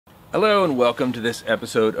Hello and welcome to this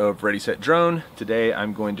episode of Ready Set Drone. Today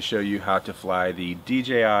I'm going to show you how to fly the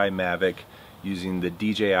DJI Mavic using the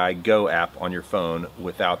DJI Go app on your phone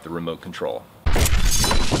without the remote control.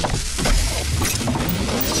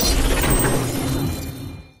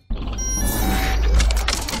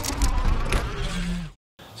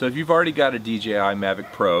 So if you've already got a DJI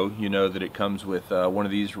Mavic Pro, you know that it comes with one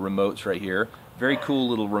of these remotes right here. Very cool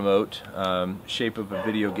little remote, shape of a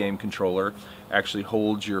video game controller. Actually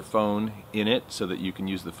holds your phone in it so that you can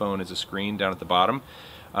use the phone as a screen down at the bottom.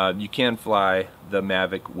 You can fly the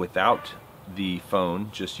Mavic without the phone,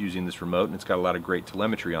 just using this remote, and it's got a lot of great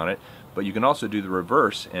telemetry on it. But you can also do the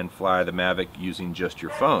reverse and fly the Mavic using just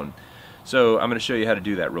your phone. So I'm going to show you how to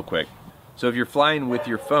do that real quick. So if you're flying with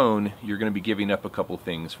your phone, you're going to be giving up a couple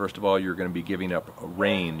things. First of all, you're going to be giving up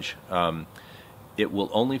range. It will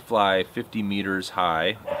only fly 50 meters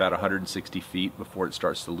high, about 160 feet, before it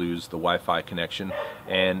starts to lose the Wi-Fi connection,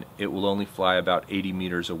 and it will only fly about 80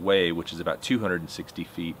 meters away, which is about 260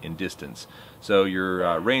 feet in distance. So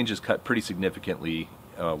your range is cut pretty significantly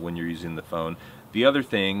when you're using the phone. The other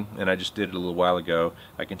thing, and I just did it a little while ago,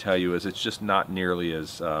 I can tell you, is it's just not nearly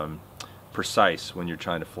as precise when you're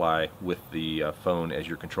trying to fly with the phone as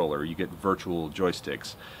your controller. You get virtual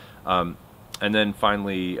joysticks. And then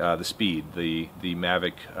finally, the speed. The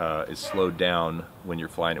Mavic is slowed down when you're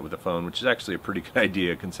flying it with a phone, which is actually a pretty good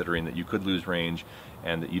idea considering that you could lose range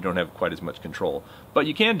and that you don't have quite as much control. But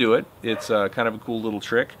you can do it. It's kind of a cool little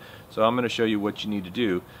trick. So I'm going to show you what you need to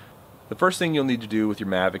do. The first thing you'll need to do with your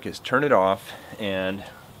Mavic is turn it off and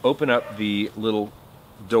open up the little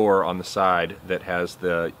door on the side that has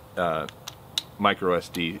the micro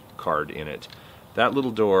SD card in it. That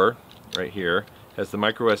little door right here has the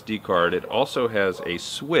micro SD card. It also has a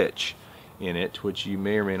switch in it, which you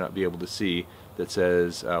may or may not be able to see, that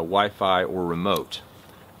says Wi-Fi or remote.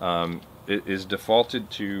 It is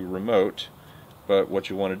defaulted to remote, but what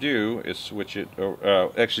you want to do is switch it.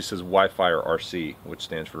 Actually says Wi-Fi or RC, which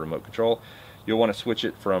stands for remote control. You'll want to switch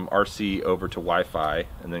it from RC over to Wi-Fi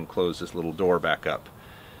and then close this little door back up.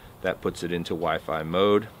 That puts it into Wi-Fi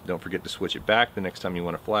mode. Don't forget to switch it back the next time you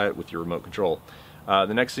want to fly it with your remote control.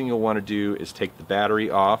 The next thing you'll want to do is take the battery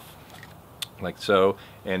off, like so,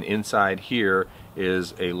 and inside here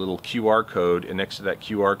is a little QR code, and next to that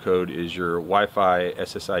QR code is your Wi-Fi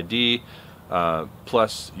SSID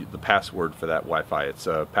plus the password for that Wi-Fi. It's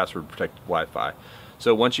a password protected Wi-Fi.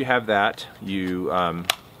 So once you have that, you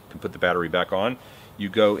can put the battery back on. You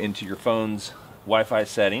go into your phone's Wi-Fi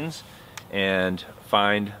settings and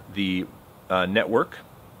find the network.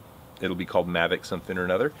 It'll be called Mavic something or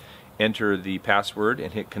another. Enter the password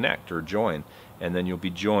and hit connect or join, and then you'll be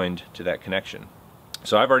joined to that connection.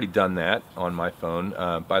 So I've already done that on my phone.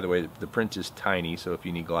 By the way, the print is tiny, so if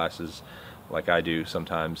you need glasses like I do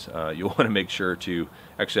sometimes, you'll want to make sure to...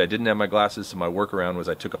 Actually, I didn't have my glasses, so my workaround was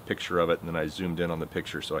I took a picture of it and then I zoomed in on the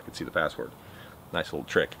picture so I could see the password. Nice little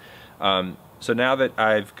trick. So now that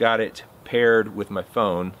I've got it paired with my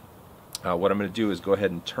phone, what I'm going to do is go ahead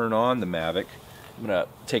and turn on the Mavic. I'm going to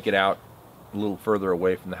take it out a little further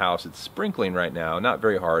away from the house. It's sprinkling right now, not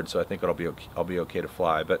very hard, so I think I'll be okay to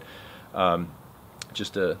fly, but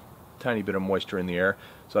just a tiny bit of moisture in the air.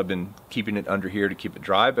 So I've been keeping it under here to keep it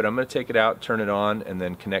dry, but I'm going to take it out, turn it on, and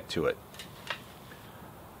then connect to it.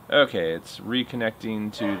 Okay, it's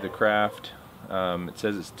reconnecting to the craft. It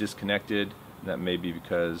says it's disconnected. That may be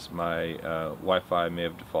because my Wi-Fi may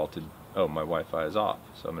have defaulted. Oh, my Wi-Fi is off.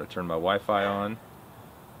 So I'm going to turn my Wi-Fi on.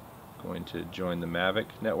 Going to join the Mavic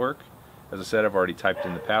network. As I said, I've already typed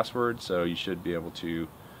in the password, so you should be able to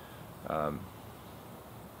it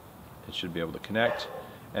should be able to connect.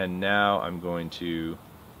 And now I'm going to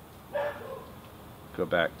go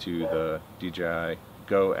back to the DJI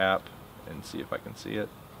Go app and see if I can see it.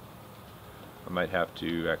 I might have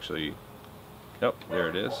to actually... Nope, there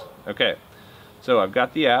it is. Okay, so I've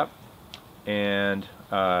got the app, and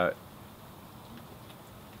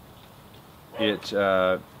it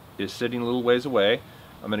is sitting a little ways away.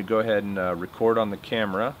 I'm going to go ahead and record on the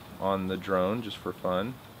camera on the drone just for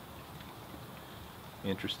fun.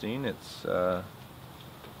 Interesting. It's when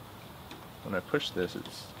I push this,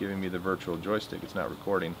 it's giving me the virtual joystick. It's not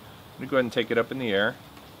recording. I'm going to go ahead and take it up in the air.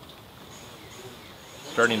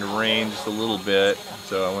 Starting to rain just a little bit,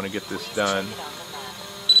 so I want to get this done.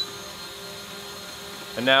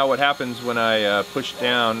 And now what happens when I push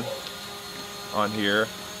down on here,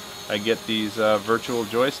 I get these virtual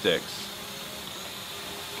joysticks.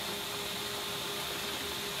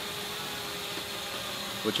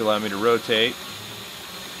 Which allow me to rotate,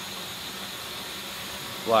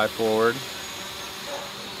 fly forward,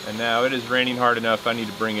 and now it is raining hard enough I need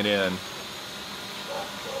to bring it in.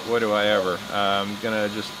 Boy, do I ever. I'm gonna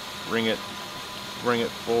just bring it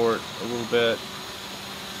forward a little bit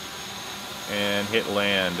and hit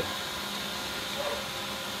land.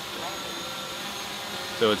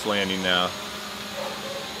 So it's landing now.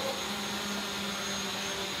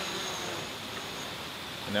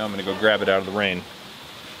 And now I'm gonna go grab it out of the rain.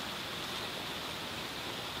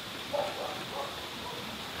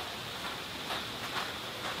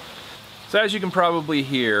 So as you can probably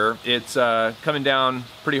hear, it's coming down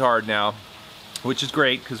pretty hard now, which is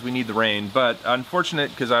great because we need the rain, but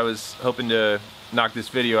unfortunate because I was hoping to knock this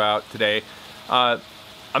video out today. I'm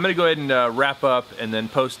going to go ahead and wrap up and then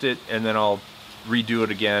post it, and then I'll redo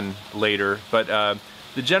it again later. But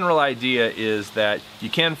the general idea is that you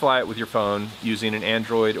can fly it with your phone using an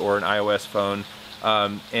Android or an iOS phone,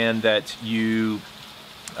 and that you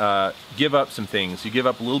give up some things. You give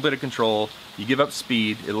up a little bit of control, you give up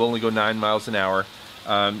speed, it'll only go 9 miles an hour,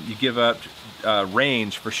 you give up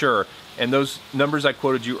range for sure, and those numbers I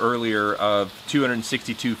quoted you earlier of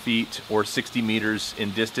 262 feet or 60 meters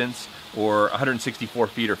in distance, or 164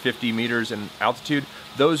 feet or 50 meters in altitude,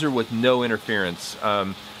 those are with no interference.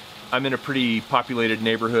 I'm in a pretty populated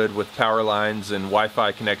neighborhood with power lines and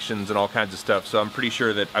Wi-Fi connections and all kinds of stuff, so I'm pretty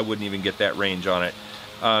sure that I wouldn't even get that range on it.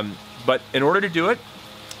 But in order to do it,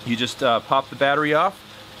 you just pop the battery off,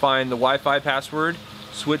 find the Wi-Fi password,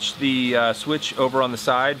 switch the switch over on the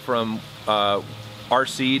side from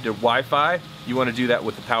RC to Wi-Fi. You want to do that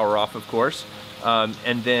with the power off, of course.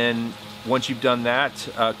 And then once you've done that,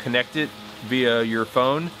 connect it via your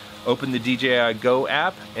phone, open the DJI Go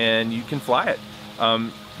app, and you can fly it.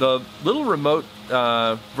 The little remote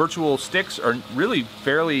virtual sticks are really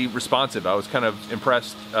fairly responsive. I was kind of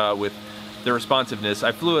impressed with the responsiveness.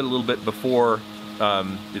 I flew it a little bit before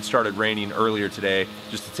it started raining earlier today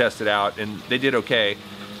just to test it out, and they did okay.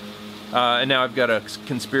 And now I've got a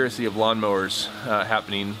conspiracy of lawnmowers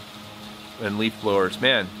happening and leaf blowers.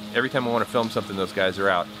 Man, every time I want to film something, those guys are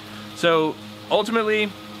out. So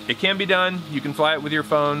ultimately, it can be done. You can fly it with your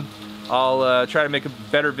phone. I'll try to make a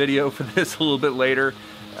better video for this a little bit later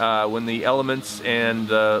when the elements and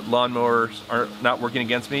the lawnmowers are not working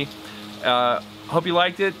against me. Hope you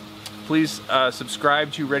liked it. Please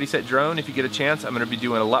subscribe to Ready Set Drone if you get a chance. I'm going to be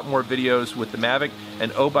doing a lot more videos with the Mavic.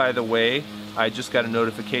 And oh, by the way, I just got a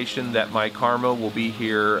notification that my Karma will be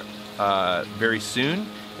here very soon.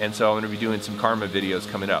 And so I'm going to be doing some Karma videos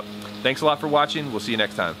coming up. Thanks a lot for watching. We'll see you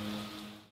next time.